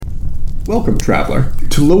Welcome, traveler,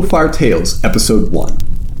 to Lowfire Tales, Episode 1.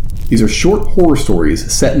 These are short horror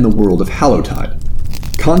stories set in the world of Hallowtide.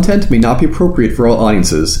 Content may not be appropriate for all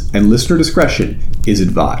audiences, and listener discretion is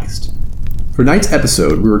advised. For tonight's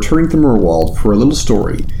episode, we're returning to Murwald for a little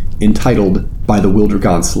story entitled By the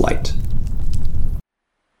Wyldergaunt's Light.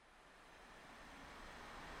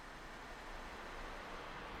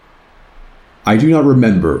 I do not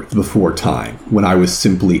remember the before time when I was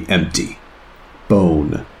simply empty.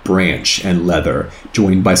 Bone, branch, and leather,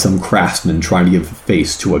 joined by some craftsman trying to give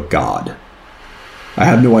face to a god. I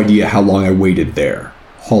have no idea how long I waited there,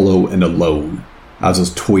 hollow and alone, as I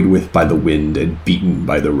was toyed with by the wind and beaten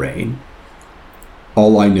by the rain.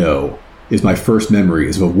 All I know is my first memory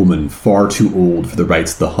is of a woman far too old for the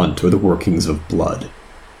rites of the hunt or the workings of blood,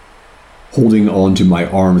 holding on to my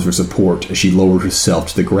arms for support as she lowered herself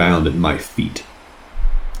to the ground at my feet.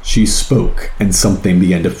 She spoke, and something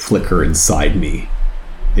began to flicker inside me.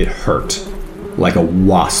 It hurt, like a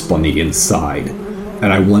wasp on the inside, and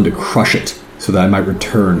I wanted to crush it so that I might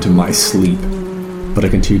return to my sleep. But I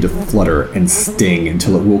continued to flutter and sting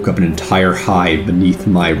until it woke up an entire hive beneath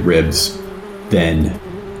my ribs. Then,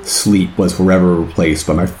 sleep was forever replaced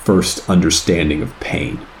by my first understanding of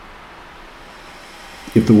pain.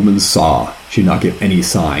 If the woman saw, she did not give any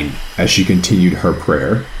sign as she continued her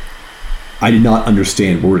prayer. I did not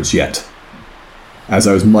understand words yet, as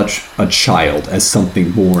I was much a child as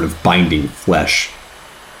something born of binding flesh,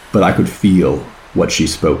 but I could feel what she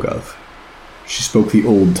spoke of. She spoke the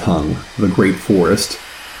old tongue of the great forest,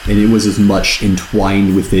 and it was as much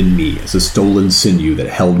entwined within me as a stolen sinew that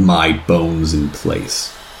held my bones in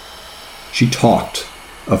place. She talked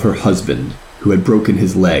of her husband, who had broken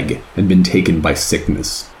his leg and been taken by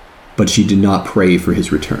sickness, but she did not pray for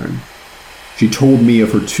his return. She told me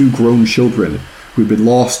of her 2 grown children who had been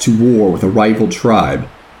lost to war with a rival tribe.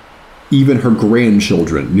 Even her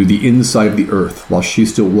grandchildren knew the inside of the earth while she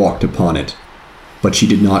still walked upon it, but she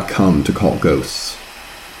did not come to call ghosts.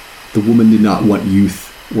 The woman did not want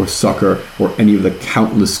youth or succor or any of the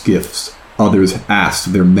countless gifts others asked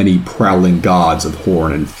of their many prowling gods of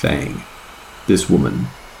horn and fang. This woman,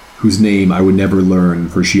 whose name I would never learn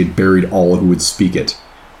for she had buried all who would speak it,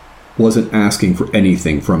 wasn't asking for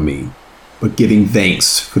anything from me, but giving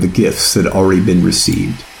thanks for the gifts that had already been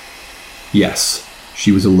received. Yes,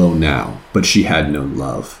 she was alone now, but she had known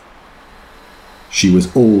love. She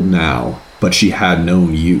was old now, but she had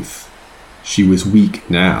known youth. She was weak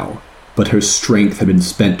now, but her strength had been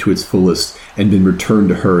spent to its fullest and been returned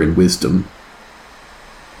to her in wisdom.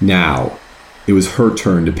 Now, it was her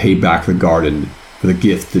turn to pay back the garden for the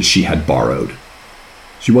gift that she had borrowed.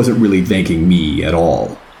 She wasn't really thanking me at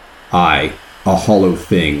all. I, a hollow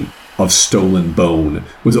thing of stolen bone,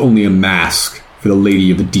 was only a mask for the lady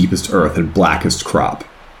of the deepest earth and blackest crop.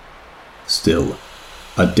 Still,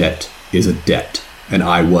 a debt is a debt, and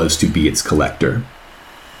I was to be its collector.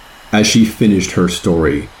 As she finished her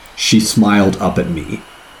story, she smiled up at me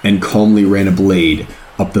and calmly ran a blade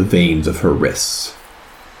up the veins of her wrists.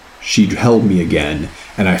 She held me again,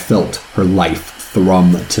 and I felt her life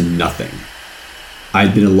thrum to nothing.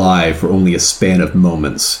 I'd been alive for only a span of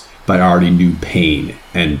moments, but I already knew pain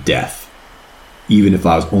and death, even if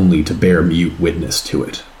I was only to bear mute witness to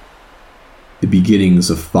it. The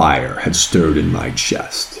beginnings of fire had stirred in my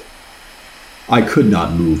chest. I could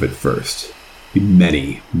not move at first.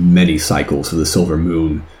 Many, many cycles of the silver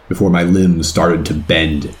moon before my limbs started to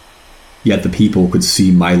bend. Yet the people could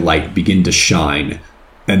see my light begin to shine,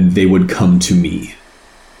 and they would come to me.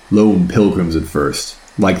 Lone pilgrims at first,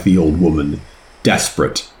 like the old woman,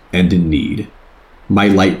 desperate and in need. My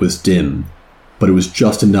light was dim, but it was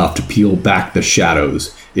just enough to peel back the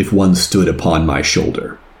shadows if one stood upon my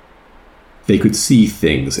shoulder. They could see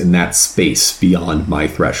things in that space beyond my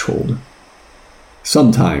threshold.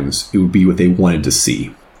 Sometimes it would be what they wanted to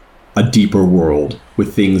see. A deeper world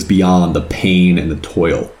with things beyond the pain and the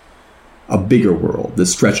toil. A bigger world that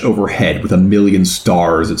stretched overhead with 1,000,000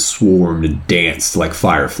 stars that swarmed and danced like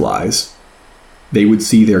fireflies. They would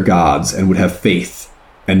see their gods and would have faith,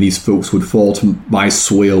 and these folks would fall to my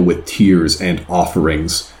soil with tears and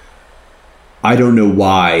offerings. I don't know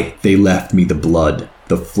why they left me the blood,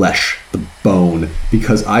 the flesh, the bone,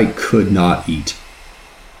 because I could not eat.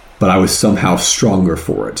 But I was somehow stronger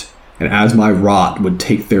for it, and as my rot would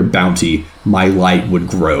take their bounty, my light would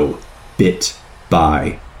grow, bit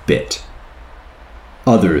by bit.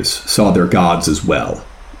 Others saw their gods as well,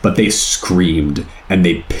 but they screamed, and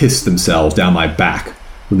they pissed themselves down my back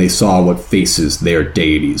when they saw what faces their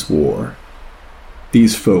deities wore.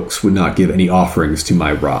 These folks would not give any offerings to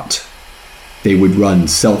my rot. They would run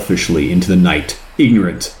selfishly into the night,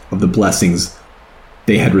 ignorant of the blessings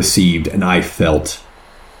they had received, and I felt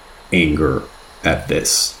anger at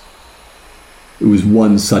this. It was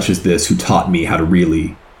one such as this who taught me how to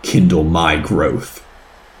really kindle my growth.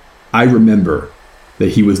 I remember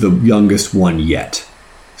that he was the youngest one yet,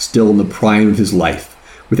 still in the prime of his life,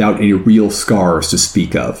 without any real scars to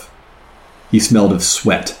speak of. He smelled of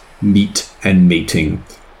sweat, meat, and mating,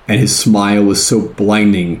 and his smile was so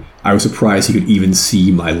blinding I was surprised he could even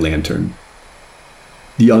see my lantern.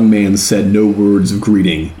 The young man said no words of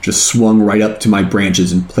greeting, just swung right up to my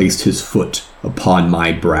branches and placed his foot upon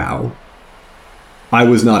my brow. I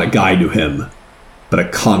was not a guide to him, but a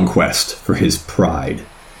conquest for his pride.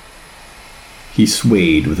 He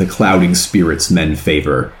swayed with the clouding spirits men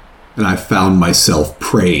favor, and I found myself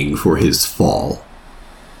praying for his fall.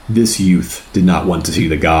 This youth did not want to see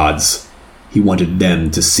the gods. He wanted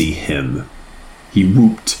them to see him. He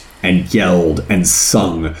whooped and yelled and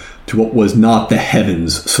sung to what was not the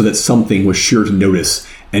heavens, so that something was sure to notice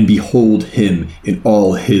and behold him in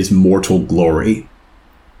all his mortal glory.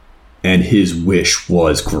 And his wish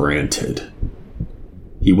was granted.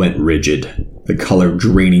 He went rigid, the color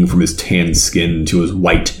draining from his tanned skin to as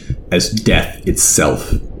white as death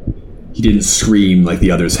itself. He didn't scream like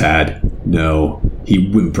the others had. No,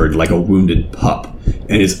 he whimpered like a wounded pup,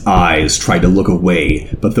 and his eyes tried to look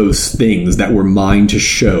away, but those things that were mine to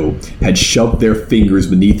show had shoved their fingers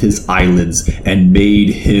beneath his eyelids and made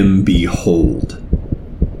him behold.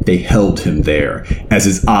 They held him there, as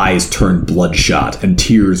his eyes turned bloodshot and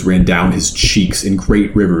tears ran down his cheeks in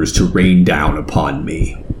great rivers to rain down upon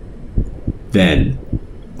me. Then,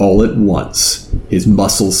 all at once, his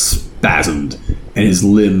muscles spasmed, and his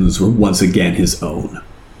limbs were once again his own.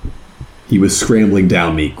 He was scrambling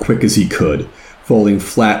down me quick as he could, falling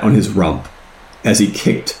flat on his rump, as he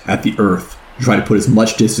kicked at the earth to try to put as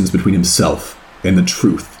much distance between himself and the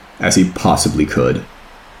truth as he possibly could.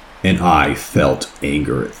 And I felt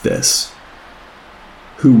anger at this.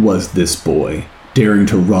 Who was this boy, daring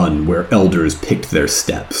to run where elders picked their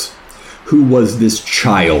steps? Who was this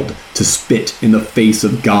child to spit in the face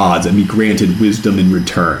of gods and be granted wisdom in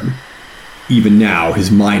return? Even now,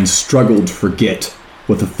 his mind struggled to forget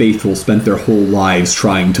what the faithful spent their whole lives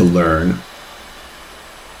trying to learn.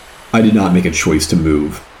 I did not make a choice to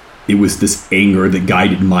move. It was this anger that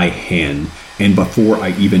guided my hand, and before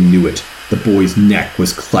I even knew it, the boy's neck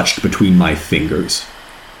was clutched between my fingers.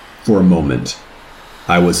 For a moment,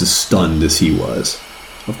 I was as stunned as he was.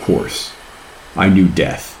 Of course, I knew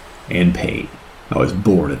death and pain. I was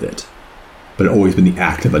born of it. But it had always been the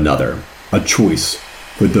act of another, a choice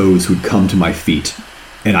for those who'd come to my feet,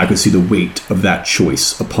 and I could see the weight of that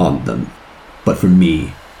choice upon them. But for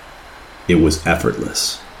me, it was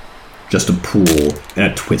effortless. Just a pull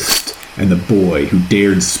and a twist, and the boy who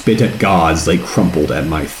dared spit at gods lay crumpled at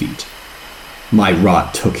my feet. My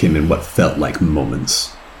rot took him in what felt like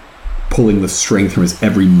moments, pulling the strength from his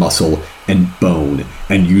every muscle and bone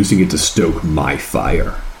and using it to stoke my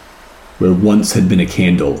fire. Where once had been a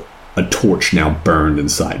candle, a torch now burned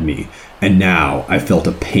inside me, and now I felt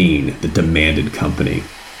a pain that demanded company.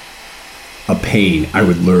 A pain I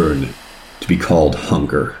would learn to be called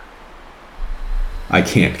hunger. I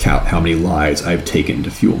can't count how many lives I've taken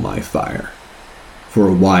to fuel my fire. For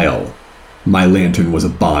a while, my lantern was a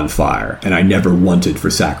bonfire, and I never wanted for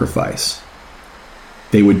sacrifice.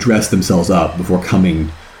 They would dress themselves up before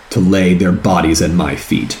coming to lay their bodies at my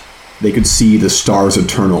feet. They could see the stars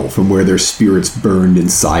eternal from where their spirits burned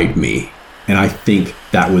inside me, and I think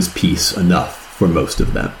that was peace enough for most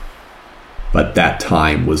of them. But that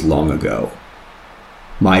time was long ago.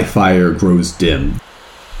 My fire grows dim,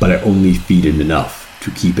 but I only feed it enough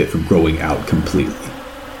to keep it from growing out completely.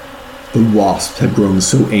 The wasps have grown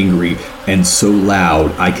so angry and so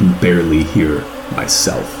loud I can barely hear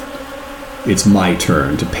myself. It's my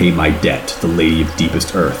turn to pay my debt to the Lady of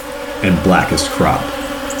Deepest Earth and Blackest Crop.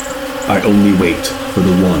 I only wait for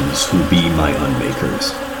the ones who be my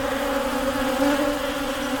unmakers.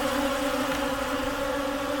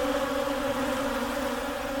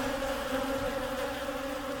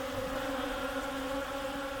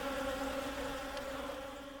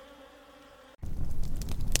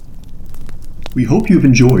 We hope you've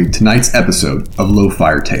enjoyed tonight's episode of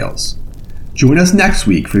Lowfire Tales. Join us next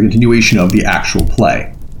week for the continuation of the actual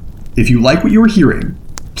play. If you like what you are hearing,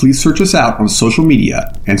 please search us out on social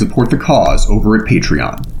media and support the cause over at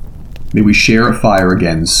Patreon. May we share a fire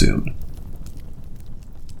again soon.